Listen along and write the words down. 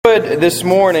would, this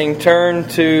morning, turn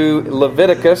to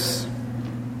Leviticus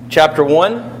chapter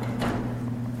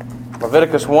 1.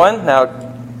 Leviticus 1. Now,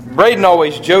 Braden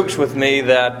always jokes with me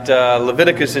that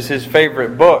Leviticus is his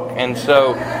favorite book, and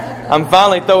so I'm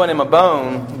finally throwing him a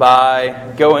bone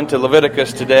by going to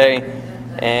Leviticus today,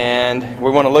 and we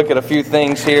want to look at a few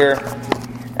things here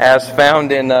as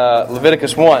found in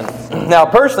Leviticus 1. Now,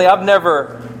 personally,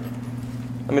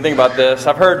 let me think about this.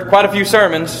 I've heard quite a few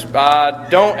sermons. I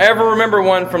don't ever remember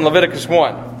one from Leviticus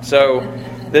 1. So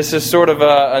this is sort of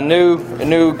a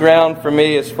new ground for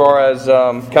me as far as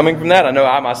coming from that. I know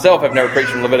I myself have never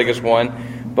preached from Leviticus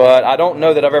 1, but I don't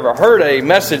know that I've ever heard a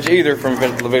message either from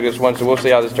Leviticus 1, so we'll see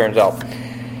how this turns out.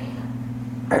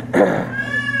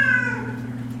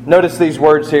 Notice these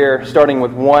words here, starting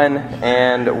with 1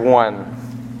 and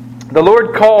 1. The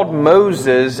Lord called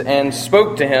Moses and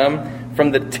spoke to him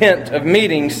from the tent of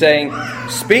meeting, saying,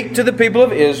 "Speak to the people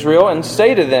of Israel and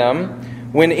say to them,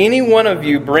 when any one of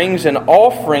you brings an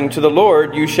offering to the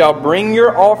Lord, you shall bring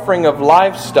your offering of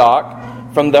livestock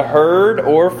from the herd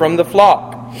or from the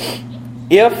flock.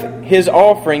 If his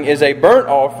offering is a burnt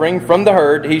offering from the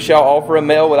herd, he shall offer a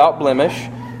male without blemish.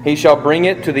 He shall bring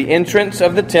it to the entrance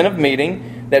of the tent of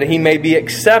meeting, that he may be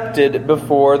accepted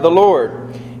before the Lord.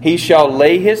 He shall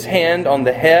lay his hand on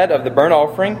the head of the burnt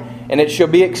offering, and it shall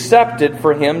be accepted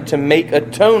for him to make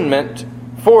atonement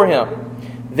for him.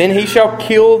 Then he shall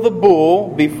kill the bull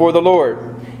before the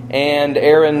Lord. And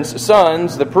Aaron's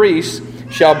sons, the priests,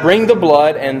 shall bring the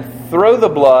blood and throw the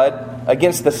blood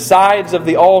against the sides of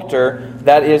the altar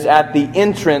that is at the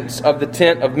entrance of the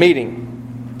tent of meeting.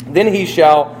 Then he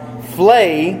shall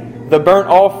flay the burnt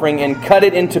offering and cut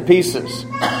it into pieces.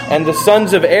 And the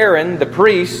sons of Aaron, the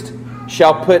priest,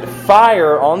 shall put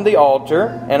fire on the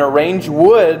altar and arrange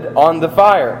wood on the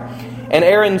fire. And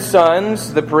Aaron's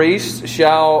sons, the priests,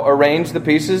 shall arrange the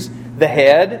pieces, the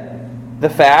head, the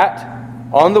fat,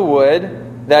 on the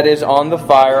wood that is on the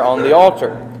fire on the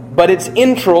altar. But its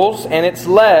entrails and its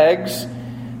legs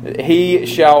he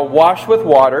shall wash with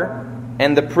water,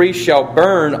 and the priest shall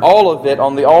burn all of it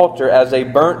on the altar as a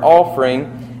burnt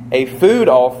offering, a food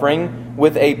offering,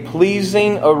 with a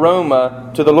pleasing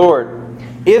aroma to the Lord.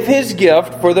 If his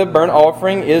gift for the burnt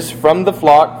offering is from the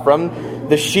flock, from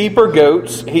the sheep or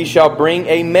goats, he shall bring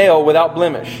a male without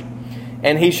blemish.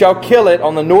 And he shall kill it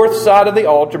on the north side of the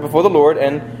altar before the Lord.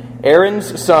 And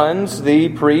Aaron's sons, the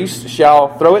priests,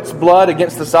 shall throw its blood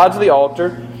against the sides of the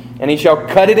altar. And he shall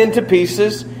cut it into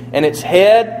pieces, and its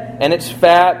head and its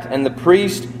fat. And the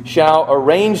priest shall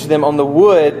arrange them on the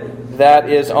wood that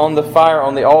is on the fire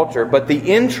on the altar. But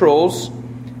the entrails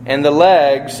and the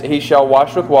legs he shall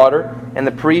wash with water, and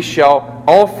the priest shall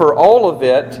offer all of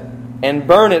it and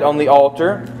burn it on the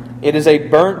altar. It is a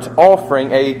burnt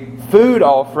offering, a food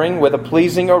offering with a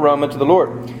pleasing aroma to the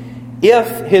Lord.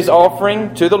 If his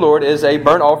offering to the Lord is a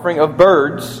burnt offering of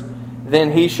birds,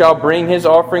 then he shall bring his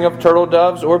offering of turtle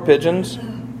doves or pigeons,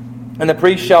 and the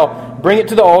priest shall bring it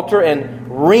to the altar and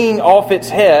wring off its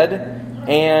head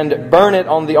and burn it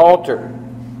on the altar.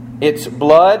 Its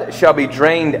blood shall be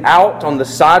drained out on the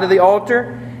side of the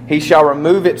altar. He shall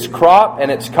remove its crop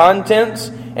and its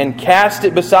contents and cast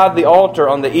it beside the altar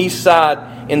on the east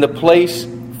side in the place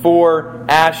for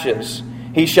ashes.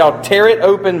 He shall tear it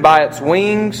open by its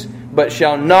wings, but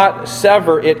shall not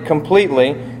sever it completely.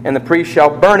 And the priest shall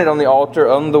burn it on the altar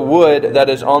on the wood that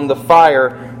is on the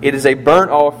fire. It is a burnt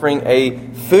offering, a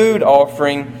food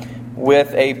offering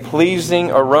with a pleasing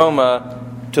aroma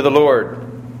to the Lord.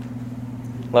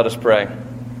 Let us pray.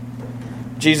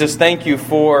 Jesus, thank you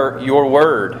for your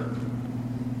word.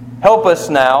 Help us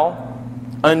now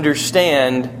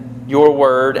understand your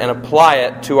word and apply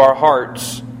it to our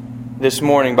hearts this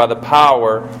morning by the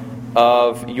power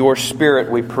of your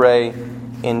Spirit, we pray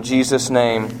in Jesus'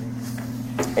 name.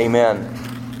 Amen.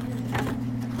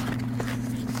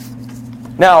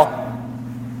 Now,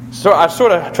 so I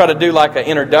sort of try to do like an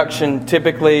introduction.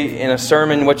 Typically in a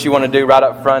sermon, what you want to do right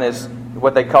up front is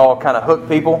what they call kind of hook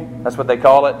people. That's what they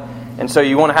call it. And so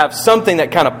you want to have something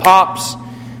that kind of pops,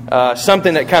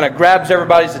 something that kind of grabs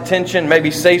everybody's attention, maybe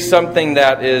say something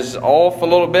that is off a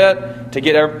little bit to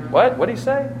get what did he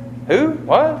say? Who?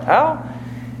 What? How?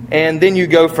 And then you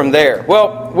go from there.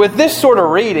 Well, with this sort of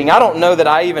reading, I don't know that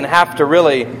I even have to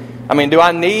really, do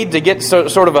I need to get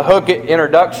sort of a hook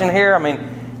introduction here?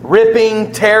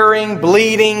 Ripping, tearing,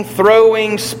 bleeding,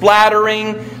 throwing,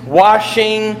 splattering,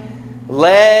 washing,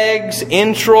 legs,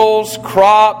 entrails,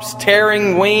 crops,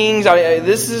 tearing wings.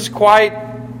 This is quite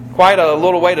a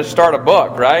little way to start a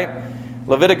book, right?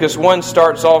 Leviticus 1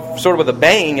 starts off sort of with a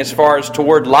bang as far as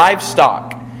toward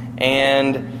livestock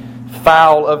and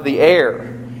fowl of the air.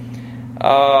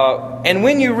 And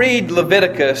when you read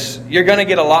Leviticus, you're going to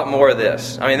get a lot more of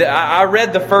this. I mean, I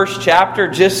read the first chapter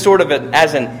just sort of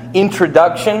as an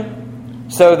introduction,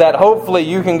 so that hopefully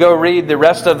you can go read the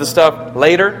rest of the stuff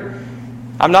later.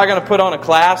 I'm not going to put on a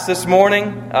class this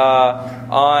morning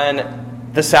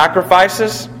on the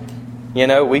sacrifices. You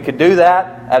know, we could do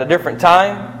that at a different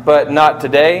time, but not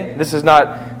today. This is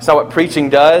not what preaching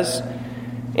does.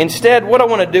 Instead, what I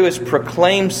want to do is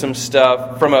proclaim some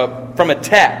stuff from a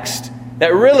text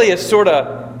that really is sort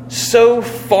of so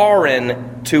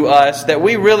foreign to us that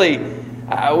we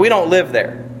don't live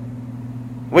there.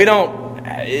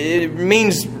 It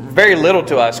means very little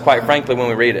to us, quite frankly, when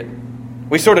we read it.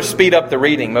 We sort of speed up the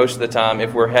reading most of the time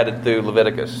if we're headed through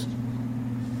Leviticus.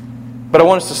 But I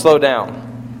want us to slow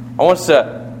down. I want us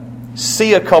to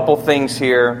see a couple things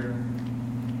here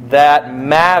that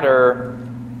matter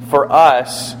for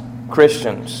us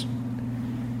Christians,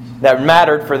 that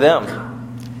mattered for them.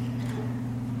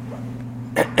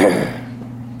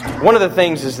 One of the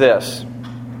things is this.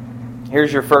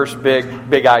 Here's your first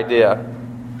big idea.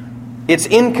 It's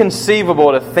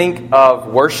inconceivable to think of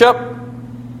worship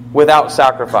without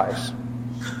sacrifice.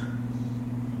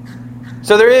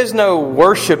 So there is no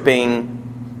worshiping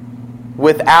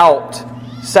without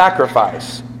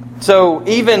sacrifice. So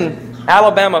even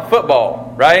Alabama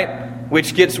football, right,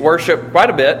 which gets worship quite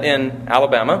a bit in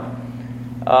Alabama,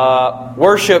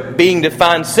 worship being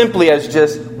defined simply as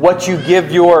just what you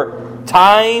give your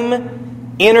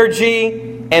time,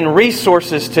 energy, and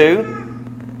resources to.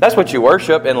 That's what you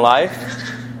worship in life.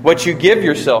 What you give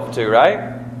yourself to,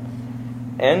 right?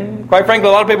 And quite frankly,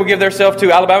 a lot of people give themselves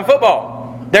to Alabama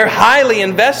football. They're highly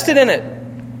invested in it.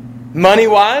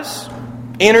 Money-wise,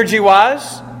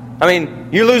 energy-wise. I mean,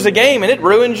 you lose a game and it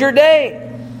ruins your day.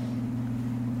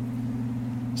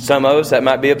 Some of us, that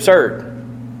might be absurd.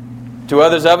 To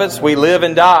others of us, we live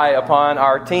and die upon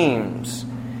our teams.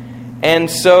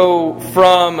 And so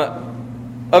from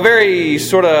a very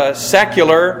sort of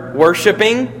secular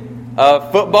worshiping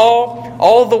of football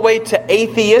all the way to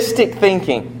atheistic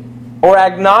thinking or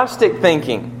agnostic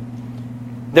thinking,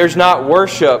 there's not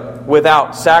worship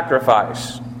without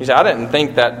sacrifice. You say, I didn't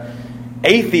think that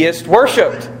atheists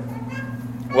worshipped.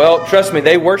 Well, trust me,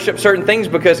 they worship certain things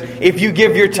because if you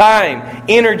give your time,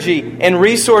 energy, and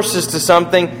resources to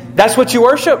something, that's what you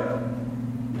worship.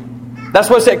 That's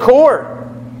what's at core.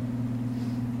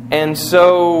 And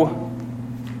so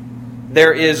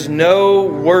there is no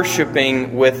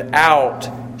worshiping without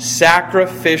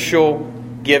sacrificial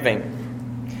giving.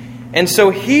 And so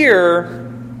here,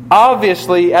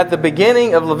 obviously, at the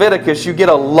beginning of Leviticus, you get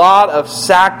a lot of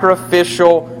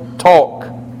sacrificial talk.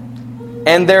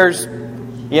 And there's,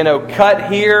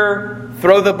 cut here,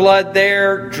 throw the blood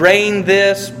there, drain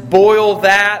this, boil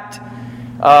that,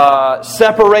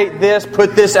 separate this,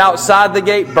 put this outside the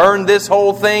gate, burn this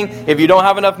whole thing. If you don't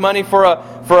have enough money for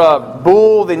a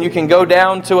bull, then you can go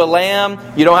down to a lamb.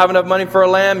 You don't have enough money for a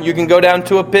lamb, you can go down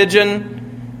to a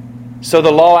pigeon. So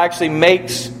the law actually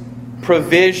makes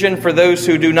provision for those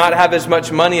who do not have as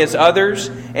much money as others,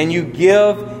 and you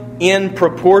give in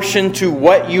proportion to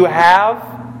what you have.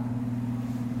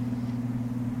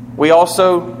 We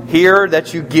also hear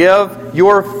that you give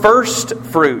your first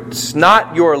fruits,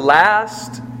 not your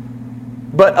last,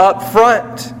 but up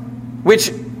front.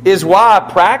 Which is why,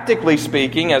 practically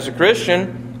speaking, as a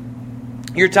Christian,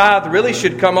 your tithe really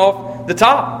should come off the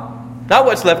top, not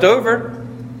what's left over.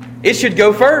 It should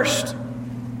go first.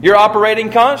 You're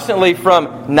operating constantly from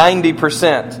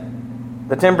 90%.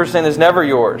 The 10% is never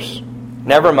yours,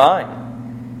 never mine.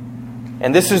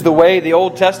 And this is the way the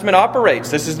Old Testament operates.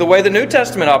 This is the way the New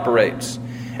Testament operates.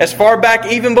 As far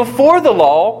back even before the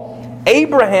law,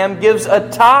 Abraham gives a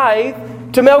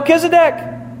tithe to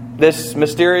Melchizedek, this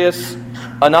mysterious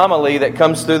anomaly that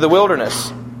comes through the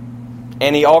wilderness.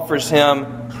 And he offers him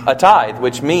a tithe,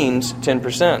 which means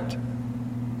 10%.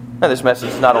 Now, this message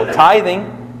is not on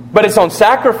tithing, but it's on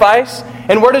sacrifice.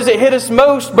 And where does it hit us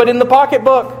most but in the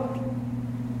pocketbook?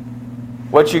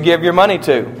 What you give your money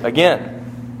to, again,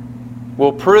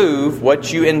 will prove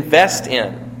what you invest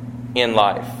in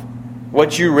life.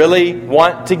 What you really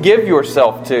want to give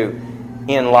yourself to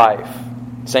in life.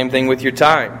 Same thing with your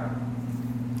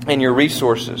time and your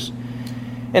resources.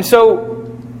 And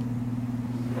so,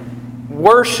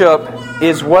 worship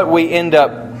is what we end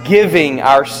up giving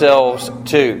ourselves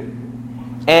to.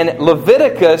 And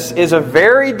Leviticus is a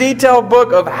very detailed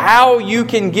book of how you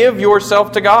can give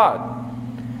yourself to God.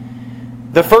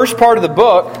 The first part of the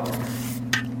book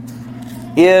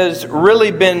is really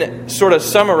been sort of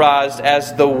summarized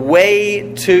as the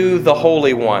way to the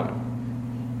Holy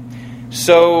One.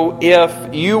 So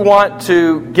if you want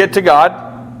to get to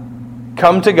God,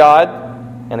 come to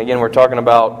God, And again, we're talking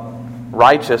about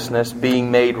righteousness,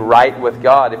 being made right with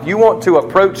God. If you want to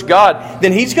approach God,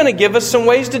 then He's going to give us some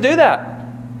ways to do that.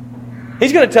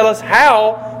 He's going to tell us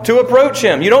how to approach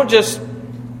Him. You don't just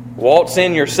waltz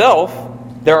in yourself.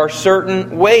 There are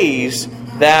certain ways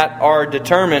that are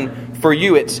determined for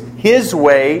you. It's His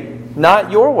way,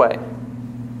 not your way.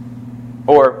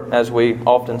 Or, as we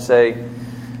often say,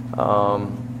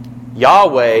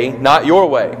 Yahweh, not your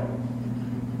way.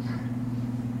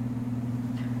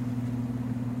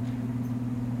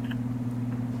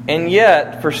 And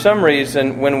yet, for some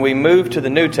reason, when we move to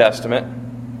the New Testament,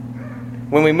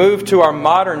 when we move to our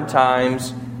modern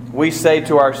times, we say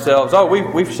to ourselves, oh,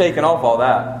 we've shaken off all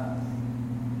that.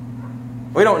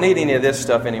 We don't need any of this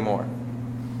stuff anymore.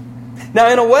 Now,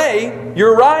 in a way,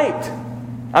 you're right.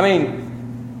 I mean,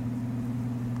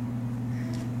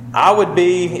 I would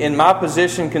be, in my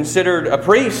position, considered a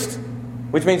priest,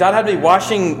 which means I'd have to be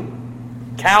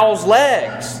washing cows'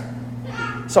 legs.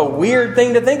 It's a weird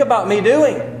thing to think about me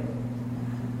doing.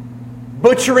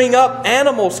 Butchering up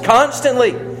animals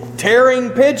constantly.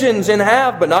 Tearing pigeons in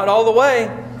half, but not all the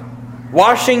way.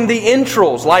 Washing the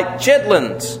entrails like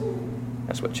chitlins.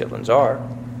 That's what chitlins are.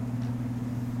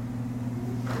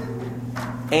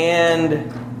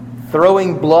 And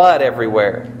throwing blood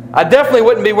everywhere. I definitely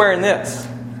wouldn't be wearing this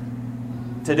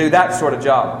to do that sort of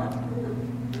job.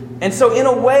 And so in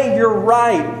a way, you're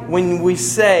right when we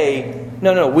say,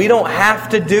 no, we don't have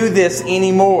to do this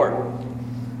anymore.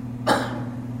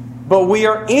 But we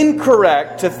are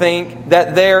incorrect to think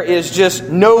that there is just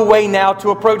no way now to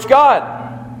approach God.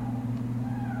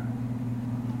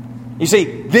 You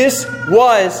see, this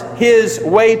was His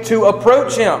way to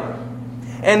approach Him.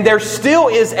 And there still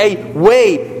is a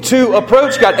way to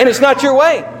approach God. And it's not your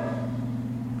way.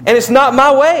 And it's not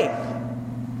my way.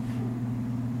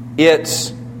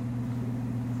 It's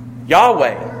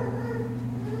Yahweh.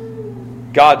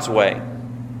 God's way.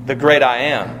 The great I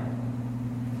am.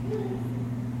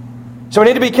 So we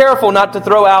need to be careful not to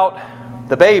throw out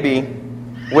the baby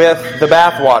with the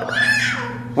bathwater.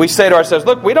 We say to ourselves,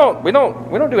 look, we don't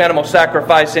do animal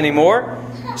sacrifice anymore,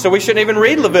 so we shouldn't even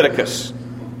read Leviticus.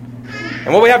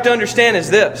 And what we have to understand is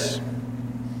this.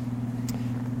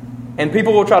 And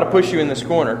people will try to push you in this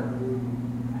corner.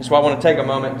 That's why I want to take a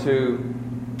moment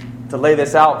to lay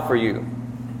this out for you.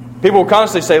 People will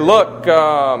constantly say, look,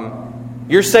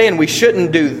 you're saying we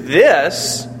shouldn't do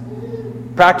this.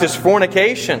 Practice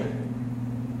fornication.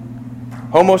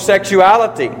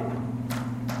 Homosexuality,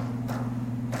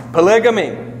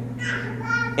 polygamy,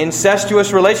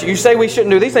 incestuous relations. You say we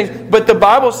shouldn't do these things, but the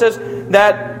Bible says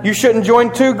that you shouldn't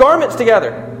join two garments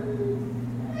together.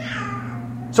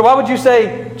 So why would you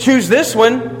say choose this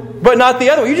one, but not the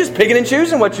other one? You're just picking and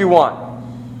choosing what you want.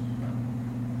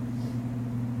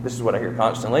 This is what I hear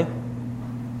constantly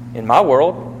in my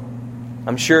world.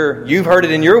 I'm sure you've heard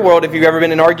it in your world if you've ever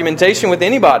been in argumentation with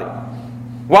anybody.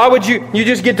 Why would you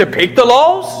just get to pick the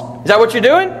laws? Is that what you're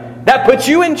doing? That puts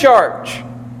you in charge.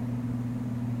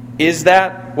 Is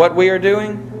that what we are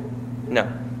doing?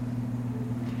 No.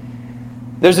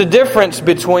 There's a difference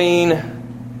between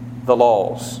the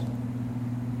laws.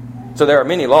 So there are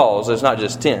many laws. There's not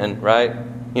just 10, right?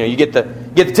 You know, you get the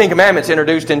Ten Commandments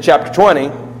introduced in chapter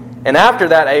 20, and after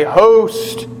that a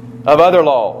host of other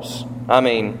laws. I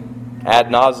mean, ad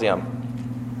nauseum,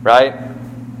 right?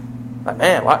 Like,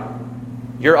 man, what?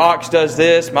 Your ox does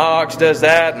this, my ox does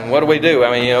that, and what do we do? I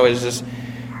mean, you know, it's just...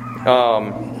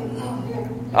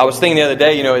 I was thinking the other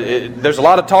day, you know, there's a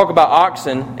lot of talk about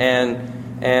oxen,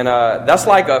 and that's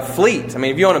like a fleet. I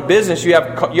mean, if you own a business, you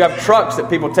have trucks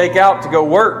that people take out to go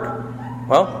work.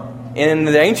 Well, in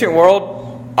the ancient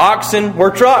world, oxen were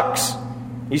trucks.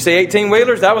 You say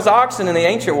 18-wheelers, that was oxen in the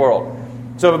ancient world.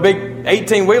 So if a big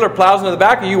 18-wheeler plows into the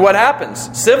back of you, what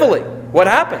happens? Civilly, what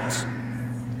happens?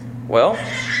 Well,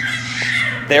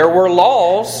 there were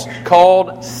laws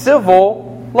called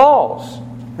civil laws.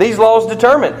 These laws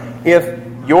determine if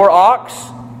your ox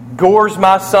gores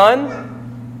my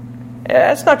son,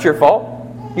 that's not your fault.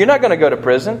 You're not going to go to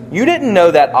prison. You didn't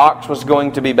know that ox was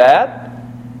going to be bad.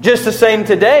 Just the same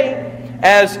today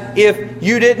as if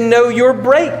you didn't know your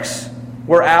brakes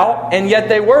were out, and yet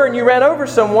they were, and you ran over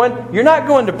someone, you're not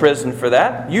going to prison for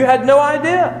that. You had no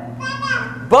idea.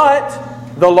 But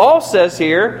the law says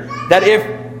here that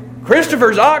if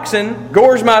Christopher's oxen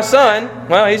gores my son,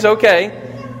 well, he's okay,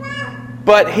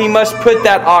 but he must put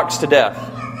that ox to death.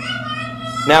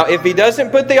 Now, if he doesn't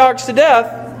put the ox to death,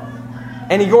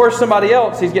 and he gores somebody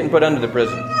else, he's getting put under the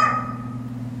prison.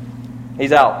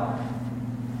 He's out.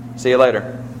 See you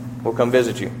later. We'll come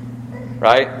visit you.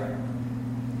 Right?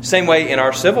 Same way in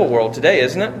our civil world today,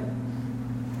 isn't it?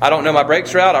 I don't know my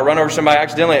brakes are out. I run over somebody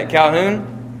accidentally at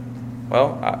Calhoun.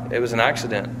 Well, it was an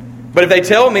accident. But if they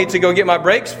tell me to go get my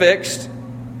brakes fixed,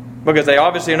 because they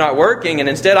obviously are not working, and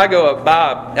instead I go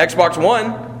buy Xbox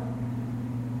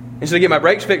One, instead of get my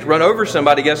brakes fixed, run over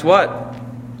somebody, guess what?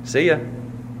 See ya.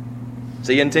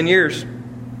 See you in 10 years.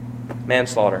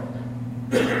 Manslaughter.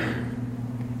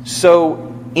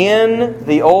 So, in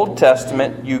the Old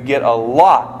Testament, you get a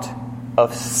lot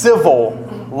of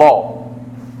civil law.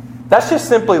 That's just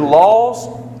simply laws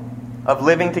of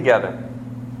living together.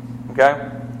 Okay?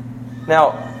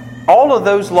 Now, all of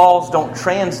those laws don't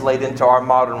translate into our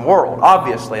modern world,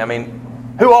 obviously. I mean,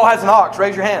 who all has an ox?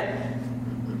 Raise your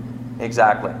hand.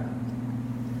 Exactly.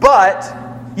 But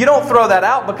you don't throw that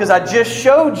out because I just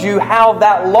showed you how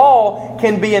that law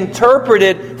can be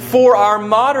interpreted for our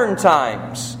modern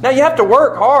times. Now, you have to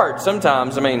work hard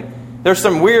sometimes. I mean, there's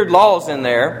some weird laws in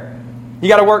there. You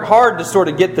got to work hard to sort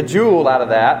of get the jewel out of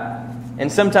that.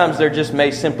 And sometimes there just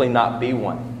may simply not be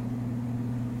one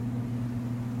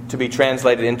to be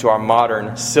translated into our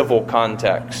modern civil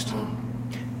context.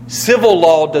 Civil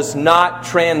law does not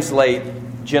translate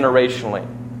generationally.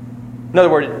 In other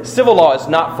words, civil law is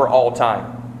not for all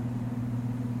time.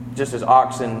 Just as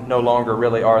oxen no longer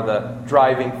really are the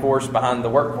driving force behind the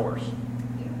workforce.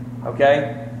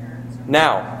 Okay?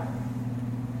 Now,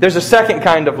 there's a second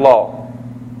kind of law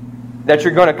that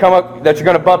you're going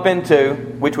to bump into,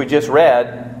 which we just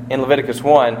read in Leviticus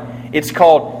 1. It's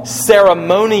called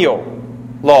ceremonial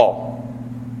law.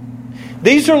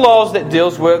 These are laws that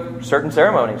deals with certain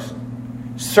ceremonies,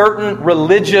 certain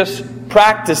religious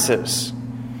practices,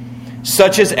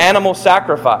 such as animal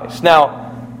sacrifice. Now,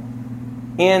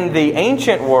 in the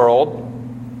ancient world,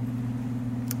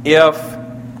 if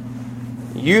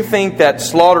you think that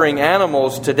slaughtering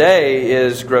animals today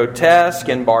is grotesque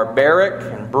and barbaric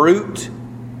and brute,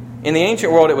 in the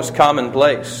ancient world it was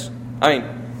commonplace. I mean,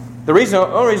 the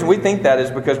only reason we think that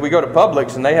is because we go to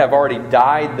Publix and they have already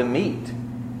dyed the meat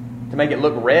to make it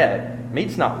look red.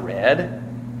 Meat's not red.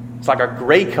 It's like a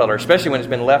gray color, especially when it's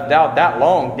been left out that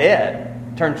long dead.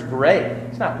 It turns gray.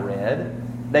 It's not red.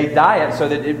 They dye it so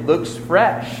that it looks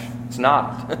fresh. It's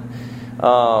not.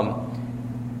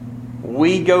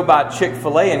 We go by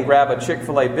Chick-fil-A and grab a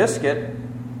Chick-fil-A biscuit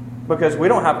because we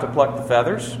don't have to pluck the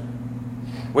feathers.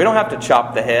 We don't have to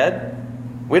chop the head.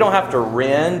 We don't have to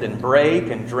rend and break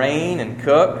and drain and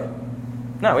cook.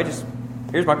 No,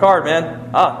 here's my card,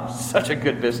 man. Such a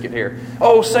good biscuit here.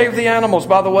 Oh, save the animals,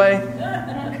 by the way.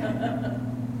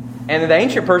 And the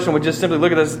ancient person would just simply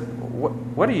look at us.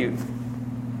 What are you?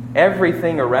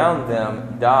 Everything around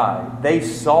them died. They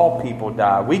saw people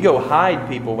die. We go hide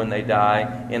people when they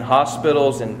die in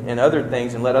hospitals and other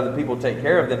things and let other people take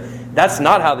care of them. That's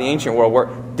not how the ancient world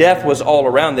worked. Death was all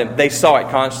around them. They saw it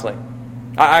constantly.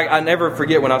 I never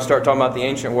forget when I start talking about the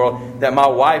ancient world that my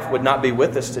wife would not be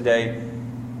with us today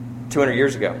 200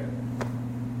 years ago.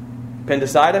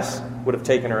 Appendicitis would have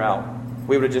taken her out.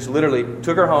 We would have just literally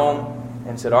took her home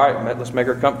and said, all right, let's make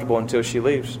her comfortable until she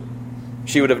leaves.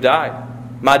 She would have died.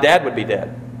 My dad would be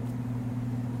dead.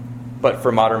 But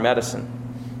for modern medicine.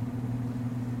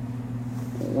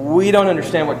 We don't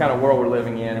understand what kind of world we're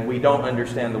living in, and we don't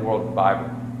understand the world of the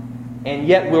Bible. And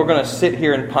yet we're going to sit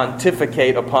here and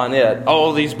pontificate upon it.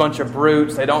 Oh, these bunch of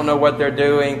brutes, they don't know what they're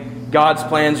doing. God's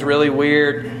plan's really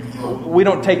weird. We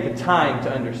don't take the time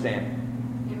to understand.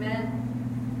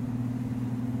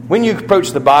 When you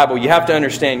approach the Bible, you have to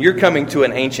understand you're coming to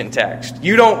an ancient text.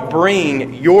 You don't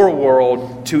bring your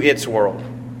world to its world.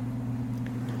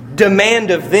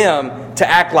 Demand of them to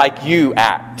act like you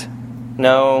act.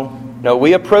 No,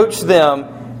 we approach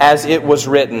them as it was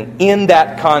written, in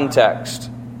that context.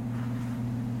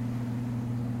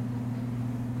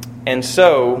 And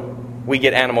so, we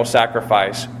get animal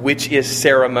sacrifice, which is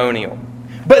ceremonial.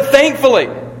 But thankfully,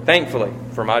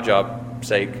 for my job's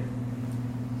sake,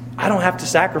 I don't have to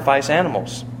sacrifice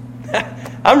animals.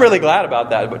 I'm really glad about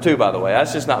that too, by the way.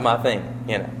 That's just not my thing,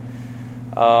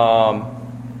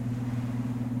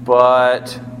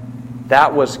 But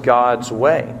that was God's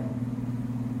way.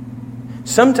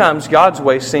 Sometimes God's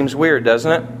way seems weird,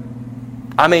 doesn't it?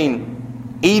 I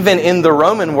mean, even in the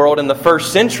Roman world in the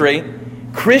first century,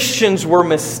 Christians were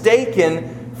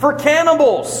mistaken for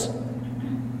cannibals.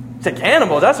 To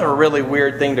cannibals, that's a really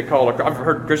weird thing to call. I've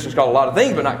heard Christians call a lot of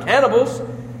things, but not cannibals.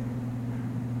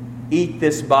 Eat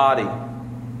this body,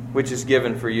 which is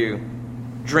given for you.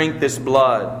 Drink this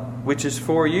blood, which is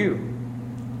for you.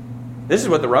 This is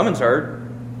what the Romans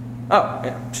heard. Oh,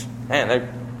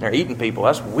 man, they're eating people.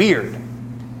 That's weird.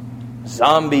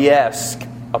 Zombie-esque,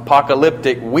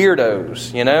 apocalyptic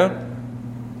weirdos,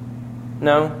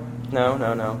 No.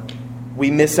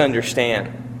 We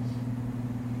misunderstand.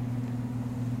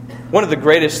 One of the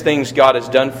greatest things God has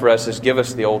done for us is give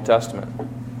us the Old Testament.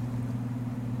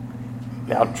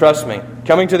 Now, trust me,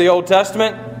 coming to the Old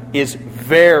Testament is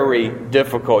very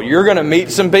difficult. You're going to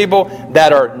meet some people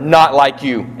that are not like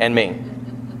you and me.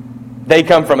 They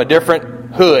come from a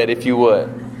different hood, if you would.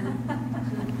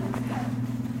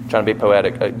 Trying to be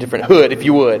poetic. A different hood, if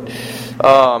you would.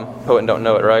 Poet don't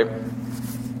know it, right?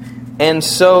 And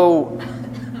so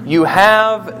you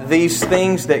have these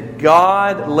things that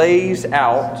God lays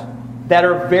out that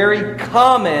are very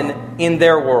common in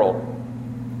their world.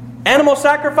 Animal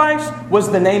sacrifice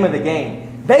was the name of the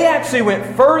game. They actually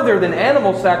went further than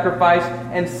animal sacrifice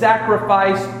and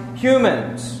sacrificed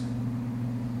humans.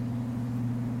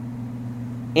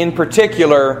 In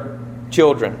particular,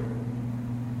 children.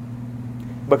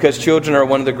 Because children are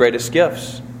one of the greatest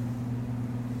gifts.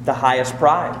 The highest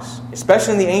prize.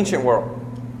 Especially in the ancient world.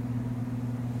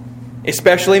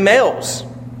 Especially males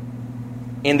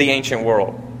in the ancient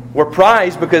world were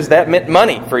prized because that meant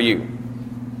money for you.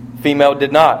 Female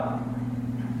did not.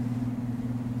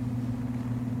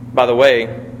 By the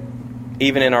way,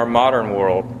 even in our modern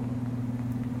world,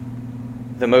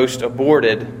 the most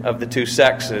aborted of the two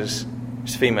sexes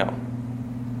is female.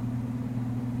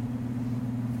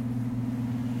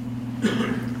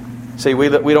 See, we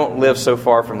don't live so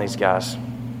far from these guys.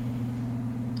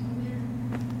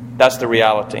 That's the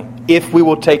reality. If we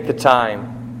will take the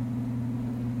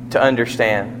time to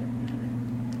understand,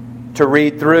 to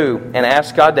read through, and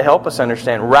ask God to help us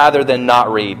understand, rather than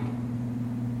not read.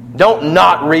 Don't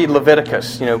not read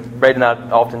Leviticus. You know, Brady and I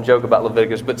often joke about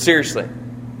Leviticus, but seriously,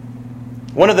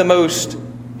 one of the most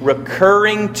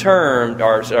recurring term,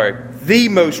 the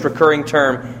most recurring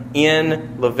term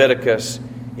in Leviticus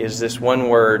is this one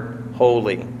word,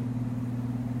 holy.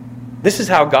 This is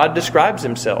how God describes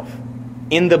Himself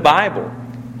in the Bible.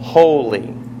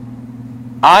 Holy.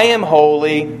 I am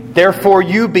holy, therefore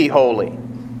you be holy.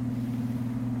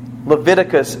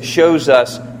 Leviticus shows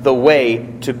us the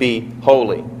way to be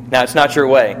holy. Now, it's not your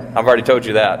way. I've already told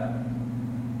you that.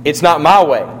 It's not my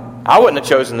way. I wouldn't have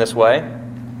chosen this way.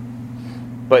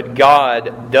 But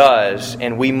God does,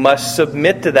 and we must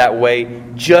submit to that way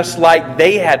just like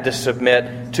they had to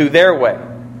submit to their way.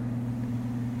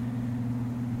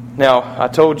 Now, I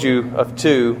told you of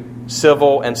two,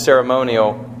 civil and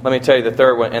ceremonial. Let me tell you the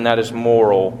third one, and that is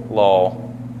moral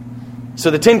law.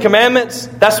 So the Ten Commandments,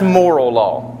 that's moral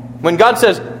law. When God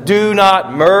says, do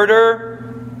not murder,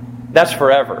 that's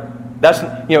forever. That's,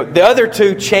 the other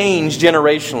two change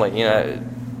generationally.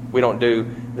 We don't do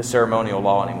the ceremonial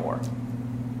law anymore.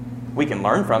 We can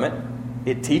learn from it.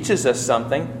 It teaches us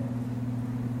something.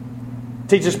 It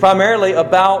teaches primarily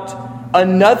about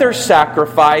another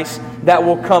sacrifice that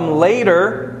will come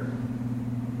later.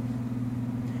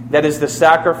 That is the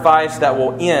sacrifice that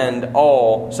will end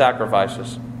all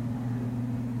sacrifices.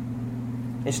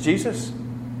 It's Jesus.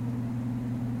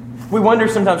 We wonder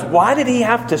sometimes, why did He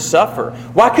have to suffer?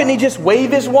 Why couldn't He just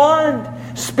wave His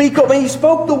wand? Speak up. He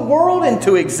spoke the world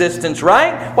into existence,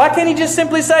 right? Why can't He just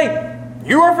simply say,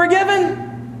 you are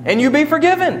forgiven, and you be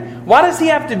forgiven? Why does He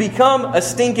have to become a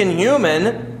stinking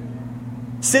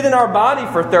human, sit in our body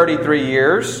for 33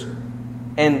 years,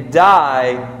 and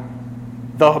die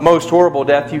the most horrible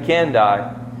death you can die,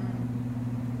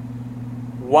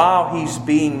 while He's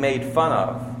being made fun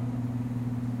of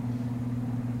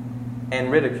and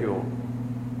ridiculed?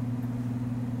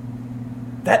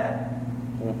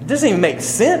 That doesn't even make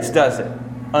sense, does it?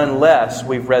 Unless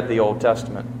we've read the Old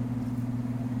Testament.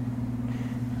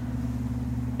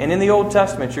 And in the Old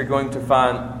Testament, you're going to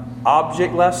find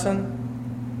object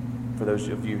lesson, for those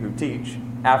of you who teach,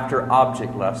 after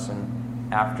object lesson,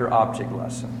 after object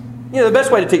lesson. The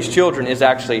best way to teach children is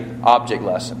actually object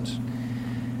lessons.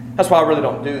 That's why I really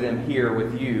don't do them here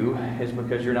with you, is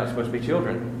because you're not supposed to be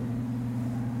children.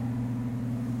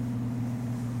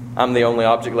 I'm the only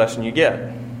object lesson you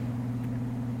get.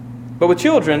 But with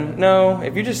children, no.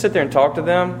 If you just sit there and talk to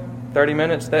them 30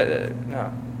 minutes,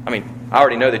 no. I mean, I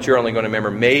already know that you're only going to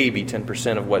remember maybe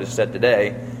 10% of what is said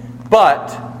today.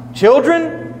 But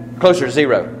children, closer to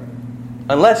zero.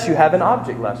 Unless you have an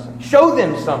object lesson. Show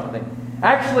them something.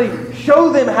 Actually,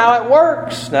 show them how it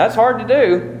works. Now, that's hard to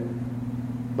do.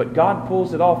 But God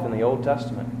pulls it off in the Old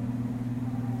Testament.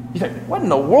 You think, what in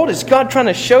the world is God trying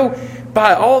to show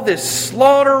by all this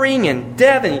slaughtering and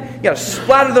death? And you got to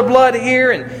splatter the blood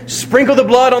here and sprinkle the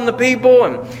blood on the people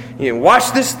and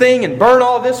wash this thing and burn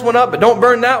all this one up, but don't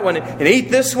burn that one, and eat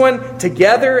this one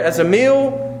together as a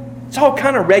meal. It's all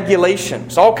kind of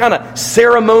regulations, all kind of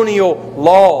ceremonial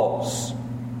laws.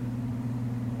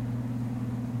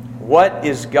 What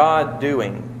is God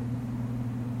doing?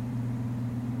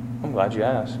 I'm glad you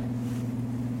asked.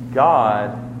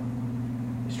 God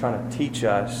is trying to teach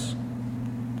us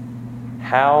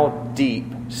how deep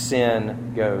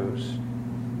sin goes.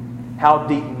 How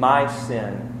deep my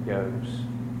sin goes.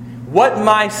 What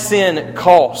my sin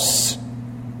costs.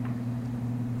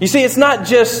 You see, it's not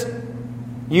just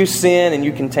you sin and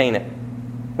you contain it.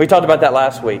 We talked about that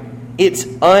last week. It's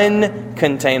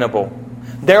uncontainable.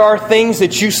 There are things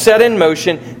that you set in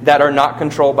motion that are not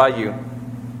controlled by you.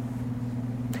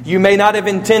 You may not have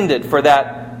intended for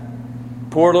that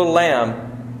poor little lamb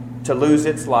to lose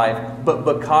its life, but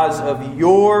because of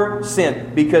your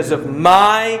sin, because of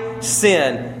my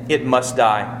sin, it must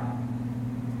die.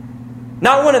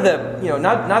 Not one of the,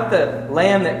 not the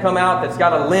lamb that come out that's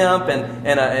got a limp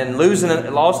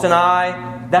and lost an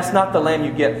eye. That's not the lamb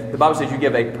you get. The Bible says you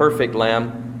give a perfect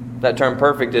lamb. That term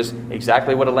perfect is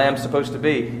exactly what a lamb's supposed to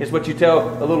be. It's what you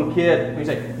tell a little kid when you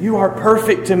say, "You are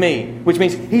perfect to me," which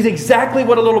means he's exactly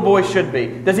what a little boy should be.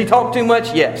 Does he talk too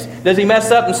much? Yes. Does he mess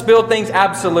up and spill things?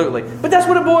 Absolutely. But that's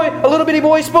what a little bitty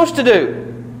boy is supposed to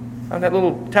do. I'm that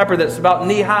little tapper that's about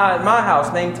knee high at my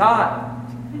house named Ty.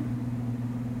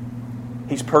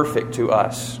 He's perfect to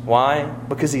us. Why?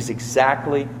 Because he's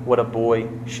exactly what a boy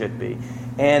should be.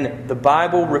 And the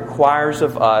Bible requires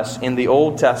of us in the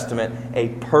Old Testament a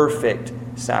perfect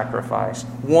sacrifice.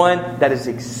 One that is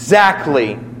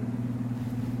exactly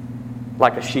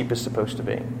like a sheep is supposed to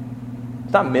be.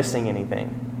 It's not missing anything.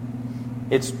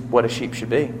 It's what a sheep should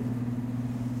be.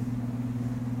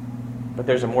 But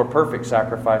there's a more perfect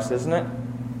sacrifice, isn't it?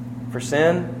 For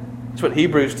sin. That's what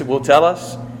Hebrews will tell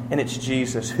us. And it's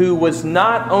Jesus, who was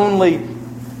not only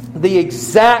the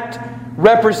exact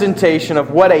representation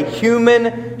of what a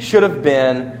human should have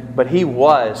been, but He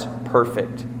was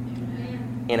perfect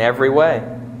in every way.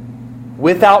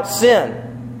 Without sin.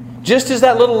 Just as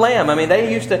that little lamb. I mean,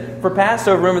 they used to, for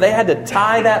Passover, remember, they had to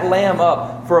tie that lamb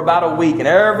up for about a week. And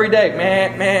every day,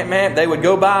 they would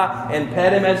go by and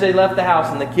pet him as they left the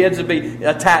house. And the kids would be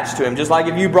attached to him. Just like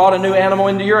if you brought a new animal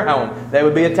into your home, they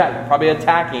would be probably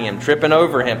attacking him, tripping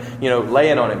over him,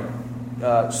 laying on him,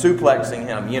 suplexing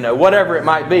him, whatever it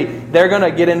might be. They're going to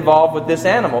get involved with this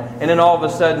animal. And then all of a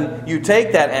sudden, you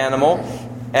take that animal,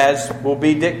 as will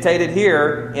be dictated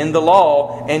here in the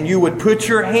law, and you would put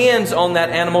your hands on that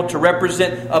animal to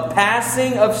represent a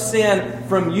passing of sin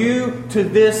from you to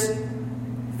this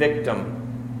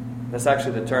victim. That's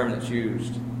actually the term that's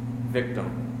used. Victim.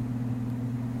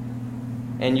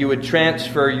 And you would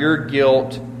transfer your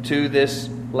guilt to this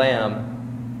lamb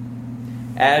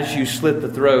as you slit the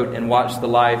throat and watch the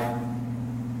life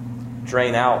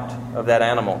drain out of that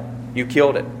animal. You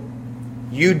killed it.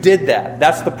 You did that.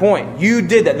 That's the point. You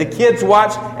did that. The kids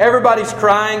watch. Everybody's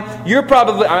crying. You're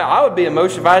probably... I would be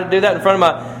emotional if I had to do that in front of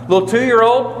my little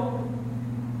 2-year-old.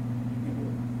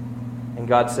 And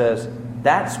God says,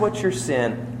 that's what your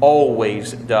sin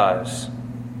always does.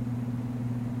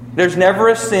 There's never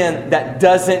a sin that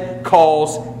doesn't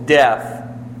cause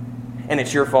death. And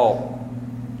it's your fault.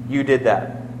 You did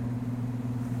that.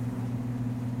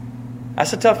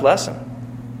 That's a tough lesson.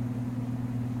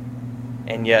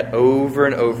 And yet, over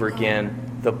and over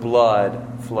again, the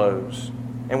blood flows.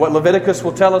 And what Leviticus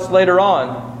will tell us later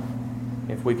on,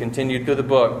 if we continue through the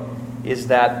book, is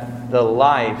that the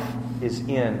life is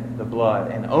in the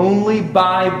blood. And only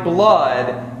by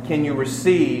blood can you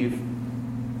receive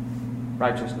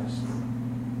righteousness.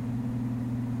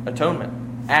 Atonement.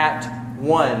 At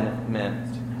one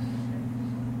meant.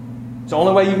 So the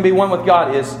only way you can be one with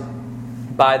God is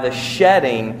by the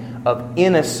shedding of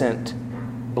innocent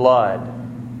blood.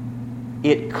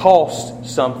 It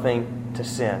costs something to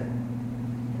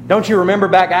sin. Don't you remember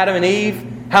back Adam and Eve?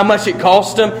 How much it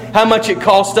cost them? How much it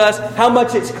cost us? How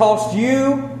much it's cost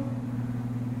you?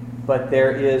 But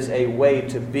there is a way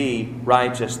to be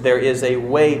righteous. There is a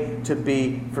way to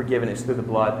be forgiven. It's through the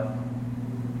blood.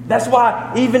 That's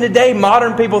why even today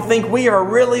modern people think we are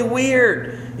really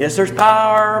weird. Yes, there's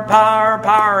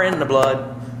power in the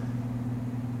blood.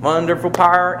 Wonderful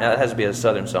power. Now, that has to be a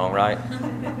Southern song, right?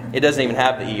 It doesn't even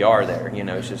have the ER there.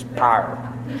 It's just power.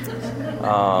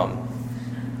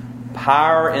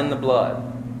 Power in the blood.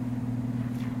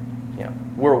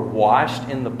 We're washed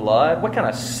in the blood. What kind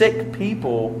of sick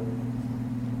people...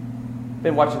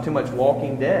 Been watching too much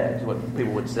Walking Dead, is what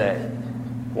people would say.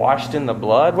 Washed in the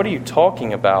blood? What are you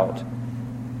talking about?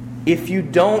 If you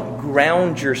don't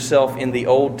ground yourself in the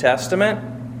Old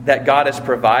Testament that God has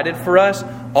provided for us,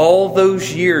 all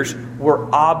those years were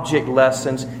object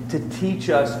lessons to teach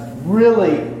us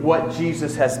really what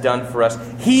Jesus has done for us.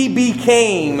 He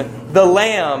became the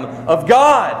Lamb of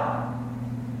God,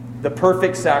 the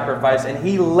perfect sacrifice, and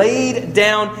He laid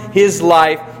down His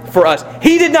life for us.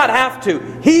 He did not have to.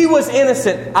 He was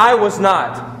innocent. I was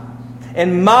not.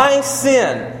 And my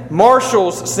sin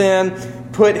Marshall's sin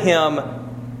put him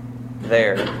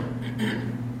there.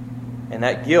 And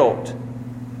that guilt,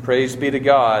 praise be to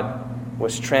God,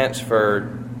 was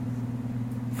transferred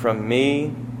from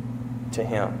me to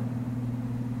him.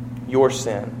 Your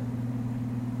sin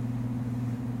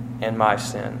and my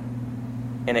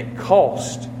sin. And it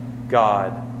cost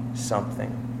God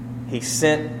something. He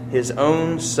sent His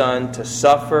own Son to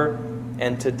suffer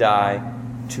and to die,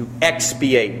 to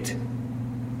expiate,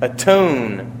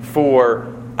 atone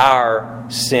for our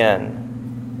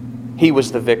sin. He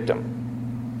was the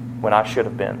victim when I should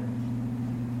have been.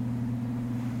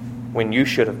 When you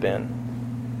should have been.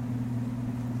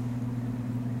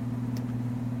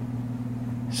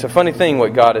 It's a funny thing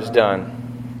what God has done.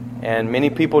 And many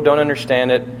people don't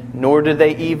understand it, nor do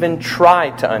they even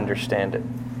try to understand it.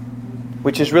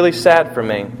 Which is really sad for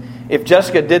me. If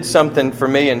Jessica did something for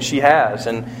me, and she has,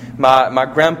 and my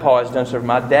grandpa has done something,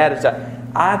 my dad has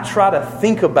done, I try to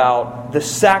think about the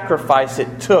sacrifice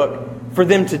it took for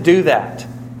them to do that.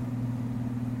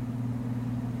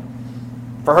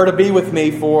 For her to be with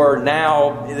me for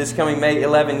now, this coming May,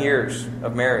 11 years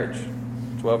of marriage.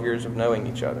 12 years of knowing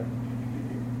each other.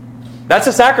 That's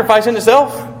a sacrifice in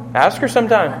itself. Ask her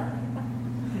sometime.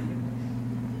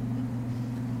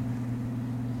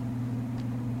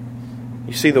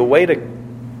 You see, the way to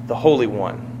the Holy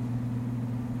One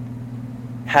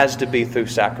has to be through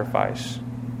sacrifice.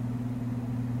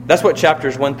 That's what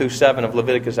chapters 1 through 7 of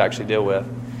Leviticus actually deal with.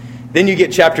 Then you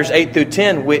get chapters 8 through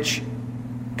 10, which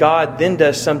God then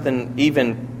does something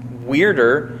even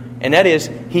weirder, and that is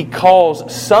He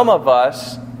calls some of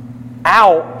us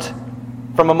out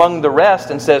from among the rest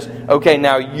and says, okay,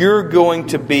 now you're going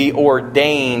to be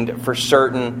ordained for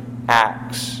certain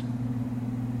acts.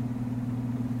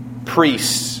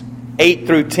 Priests. 8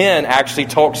 through 10 actually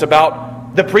talks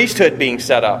about the priesthood being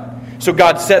set up. So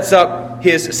God sets up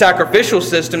His sacrificial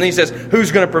system, and He says,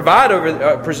 who's going to preside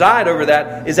over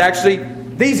that is actually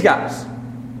these guys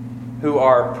who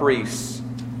are priests.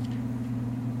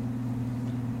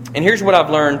 And here's what I've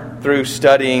learned through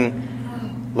studying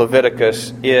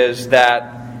Leviticus is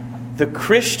that the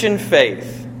Christian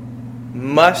faith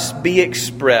must be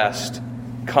expressed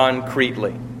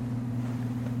concretely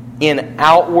in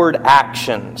outward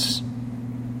actions.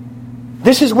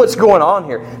 This is what's going on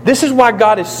here. This is why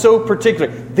God is so particular.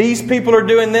 These people are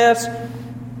doing this.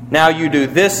 Now you do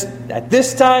this at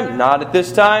this time, not at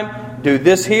this time. Do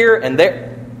this here and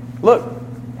there. Look,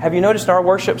 have you noticed in our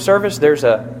worship service there's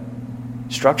a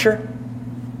structure?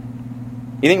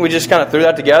 You think we just kind of threw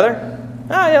that together?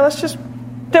 Oh yeah, let's just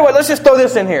throw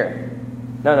this in here.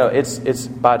 No, it's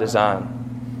by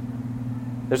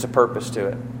design. There's a purpose to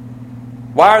it.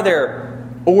 Why are there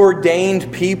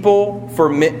ordained people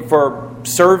for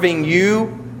serving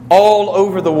you all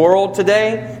over the world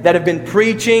today that have been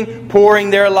preaching, pouring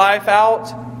their life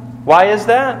out? Why is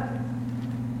that?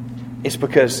 It's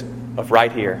because of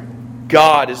right here.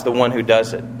 God is the one who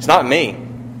does it. It's not me.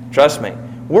 Trust me.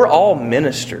 We're all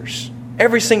ministers.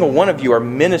 Every single one of you are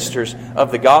ministers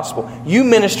of the gospel. You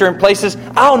minister in places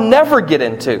I'll never get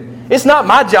into. It's not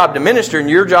my job to minister and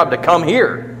your job to come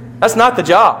here. That's not the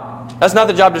job. That's not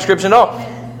the job description at all.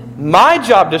 My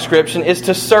job description is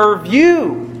to serve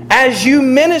you as you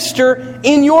minister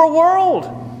in your world.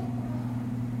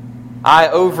 I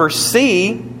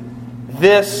oversee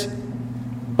this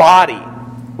body,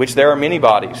 which there are many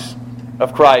bodies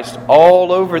of Christ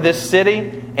all over this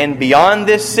city and beyond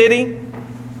this city.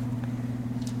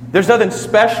 There's nothing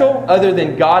special other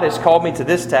than God has called me to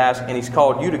this task, and He's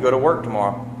called you to go to work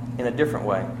tomorrow in a different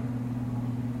way.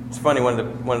 It's funny, one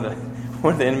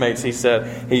of the inmates, he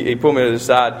said, he pulled me to the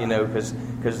side,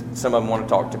 because some of them want to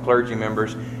talk to clergy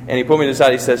members, and he pulled me to the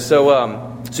side. He says, "So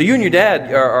you and your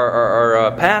dad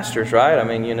are pastors, right? I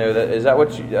mean, is that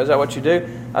what you do?"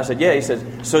 I said, "Yeah." He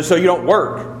said, "So you don't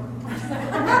work?"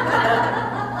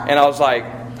 And I was like,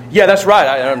 "Yeah, that's right.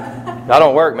 I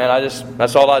don't work, man.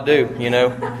 That's all I do,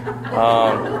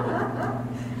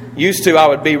 Used to, I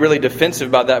would be really defensive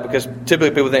about that because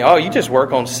typically people think, "Oh, you just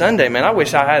work on Sunday, man. I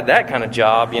wish I had that kind of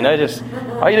job." You just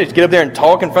get up there and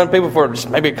talk in front of people for just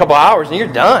maybe a couple hours and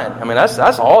you're done. I mean, that's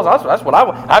all. That's what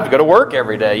I have to go to work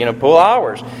every day. Pull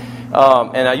hours.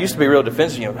 And I used to be real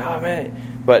defensive. Oh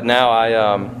man, but now I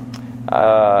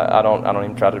don't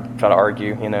even try to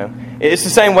argue. It's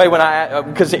the same way when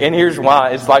and here's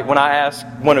why. It's like when I ask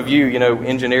one of you,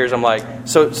 engineers, I'm like,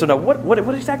 so now what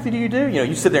exactly do you do?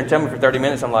 You sit there and tell me for 30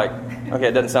 minutes. I'm like, okay,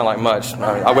 it doesn't sound like much.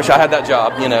 I wish I had that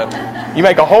job. You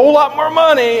make a whole lot more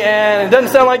money, and it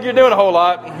doesn't sound like you're doing a whole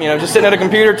lot. Just sitting at a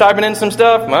computer typing in some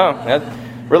stuff. Well, that's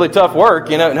really tough work.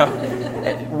 No,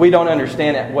 we don't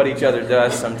understand what each other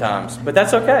does sometimes. But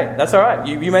that's okay. That's all right.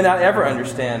 You may not ever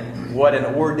understand what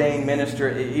an ordained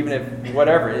minister, even if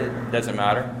whatever, it doesn't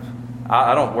matter.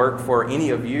 I don't work for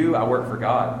any of you. I work for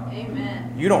God.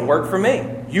 Amen. You don't work for me.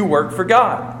 You work for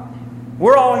God.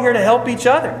 We're all here to help each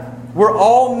other. We're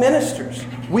all ministers.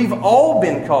 We've all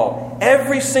been called.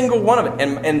 Every single one of it.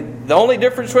 And the only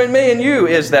difference between me and you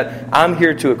is that I'm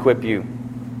here to equip you.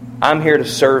 I'm here to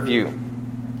serve you.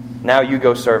 Now you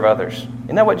go serve others.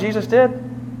 Isn't that what Jesus did?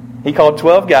 He called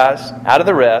 12 guys out of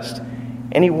the rest,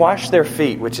 and He washed their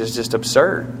feet, which is just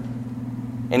absurd.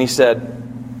 And He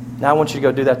said, now I want you to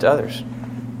go do that to others.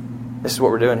 This is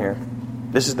what we're doing here.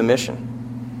 This is the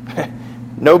mission.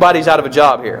 Nobody's out of a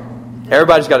job here.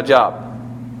 Everybody's got a job.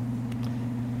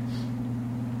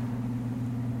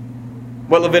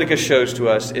 What Leviticus shows to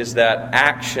us is that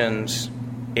actions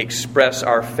express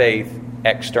our faith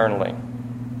externally.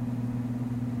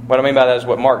 What I mean by that is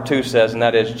what Mark 2 says, and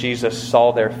that is Jesus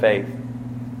saw their faith.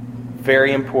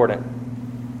 Very important.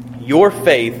 Your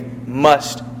faith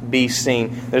must be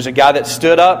seen. There's a guy that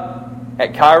stood up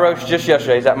at Kairos just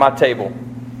yesterday. He's at my table.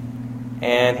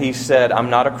 And he said, I'm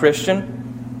not a Christian,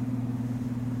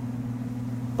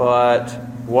 but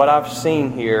what I've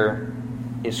seen here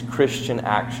is Christian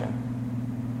action.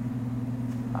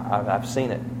 I've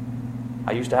seen it.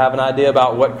 I used to have an idea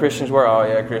about what Christians were. Oh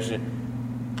yeah, Christian.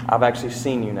 I've actually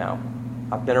seen you now.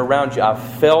 I've been around you. I've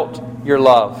felt your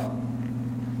love.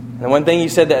 And the one thing he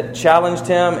said that challenged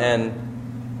him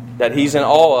and that he's in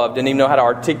awe of, didn't even know how to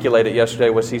articulate it yesterday,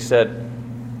 was he said,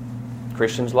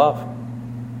 Christians love.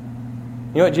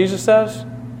 You know what Jesus says?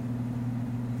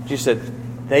 Jesus said,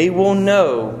 they will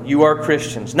know you are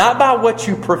Christians. Not by what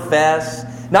you profess,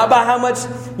 not by how much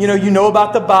you know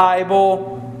about the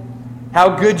Bible,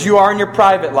 how good you are in your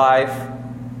private life.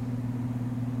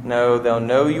 No, they'll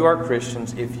know you are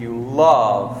Christians if you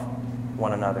love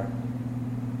one another.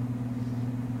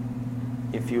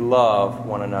 If you love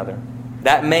one another.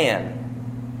 That man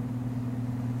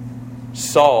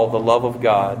saw the love of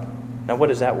God. Now, what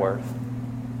is that worth?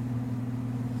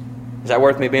 Is that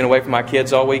worth me being away from my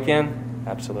kids all weekend?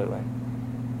 Absolutely.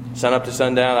 Sun up to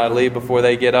sundown, I leave before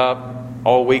they get up.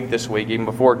 All week this week, even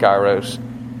before Kairos.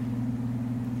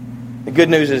 The good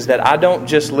news is that I don't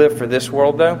just live for this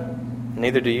world, though.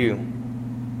 Neither do you.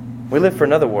 We live for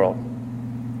another world.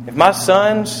 If my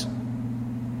sons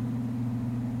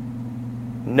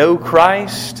know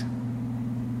Christ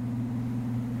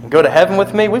and go to heaven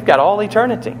with me, we've got all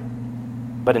eternity.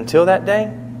 But until that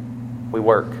day, we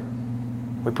work.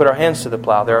 We put our hands to the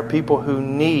plow. There are people who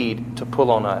need to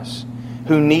pull on us,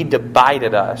 who need to bite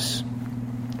at us.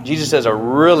 Jesus says a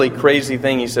really crazy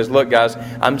thing. He says, look guys,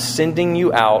 I'm sending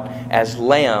you out as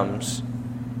lambs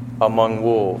among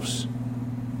wolves.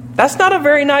 That's not a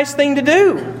very nice thing to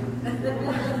do.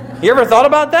 You ever thought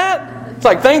about that? It's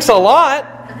like, thanks a lot.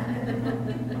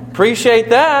 Appreciate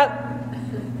that.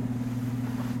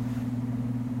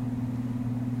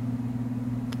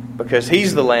 Because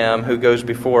He's the Lamb who goes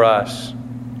before us.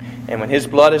 And when His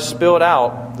blood is spilled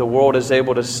out, the world is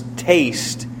able to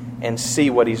taste and see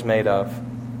what He's made of.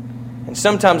 And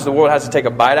sometimes the world has to take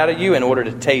a bite out of you in order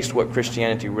to taste what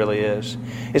Christianity really is.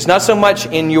 It's not so much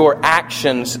in your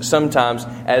actions sometimes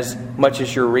as much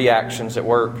as your reactions at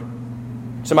work.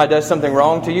 Somebody does something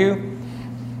wrong to you,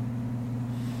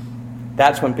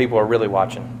 that's when people are really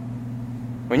watching.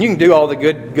 When you can do all the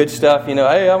good stuff,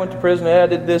 hey, I went to prison, hey, I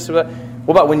did this. What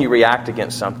about when you react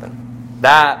against something?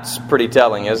 That's pretty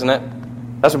telling, isn't it?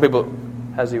 That's when people,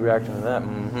 how's he reacting to that?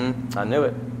 I knew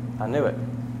it.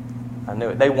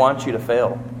 They want you to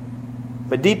fail.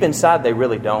 But deep inside, they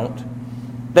really don't.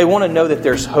 They want to know that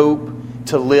there's hope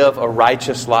to live a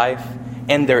righteous life.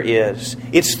 And there is.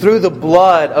 It's through the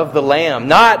blood of the Lamb.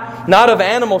 Not of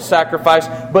animal sacrifice,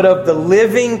 but of the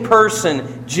living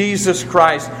person, Jesus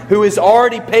Christ, who has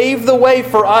already paved the way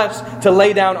for us to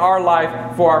lay down our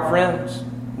life for our friends.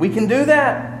 We can do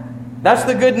that. That's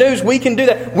the good news. We can do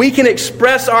that. We can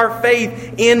express our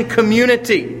faith in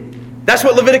community. That's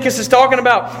what Leviticus is talking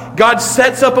about. God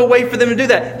sets up a way for them to do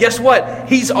that. Guess what?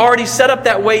 He's already set up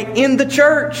that way in the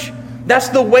church. That's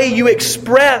the way you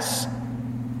express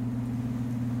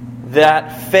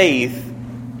that faith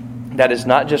that is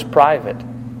not just private,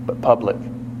 but public.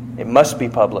 It must be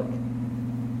public.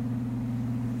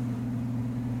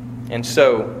 And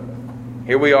so,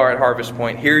 here we are at Harvest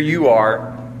Point. Here you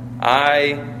are.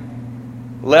 I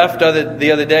left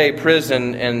the other day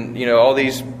prison, and all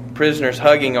these prisoners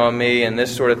hugging on me and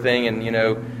this sort of thing, and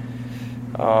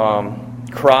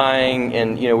crying,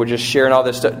 and we're just sharing all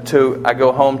this stuff. I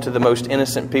go home to the most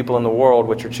innocent people in the world,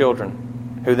 which are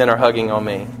children, who then are hugging on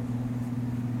me.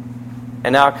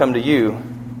 And now I come to you,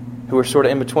 who are sort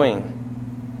of in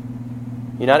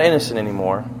between. You're not innocent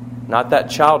anymore. Not that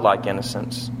childlike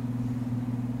innocence.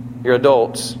 You're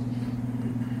adults.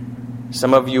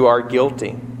 Some of you are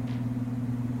guilty.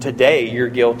 Today, you're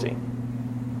guilty.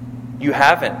 You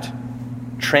haven't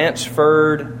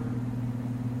transferred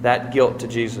that guilt to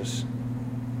Jesus.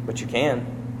 But you can.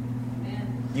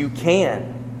 You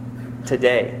can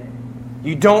today.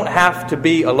 You don't have to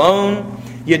be alone.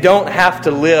 You don't have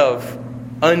to live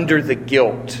under the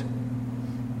guilt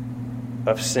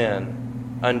of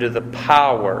sin, under the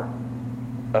power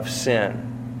of sin.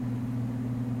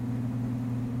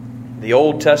 The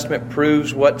Old Testament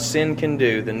proves what sin can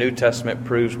do. The New Testament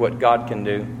proves what God can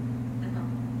do.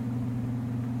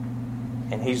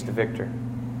 And He's the victor.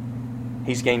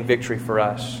 He's gained victory for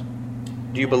us.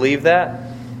 Do you believe that?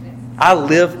 I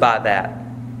live by that.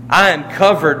 I am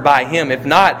covered by Him. If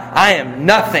not, I am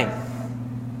nothing.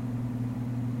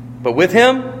 But with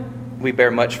Him, we bear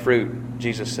much fruit,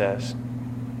 Jesus says.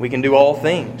 We can do all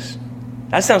things.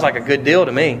 That sounds like a good deal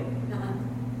to me.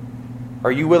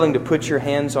 Are you willing to put your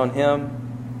hands on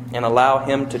Him and allow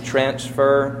Him to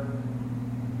transfer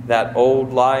that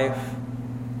old life,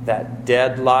 that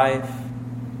dead life,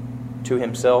 to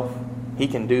Himself? He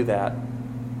can do that.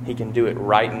 He can do it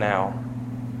right now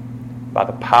by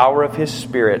the power of His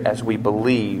Spirit as we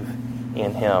believe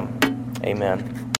in Him. Amen.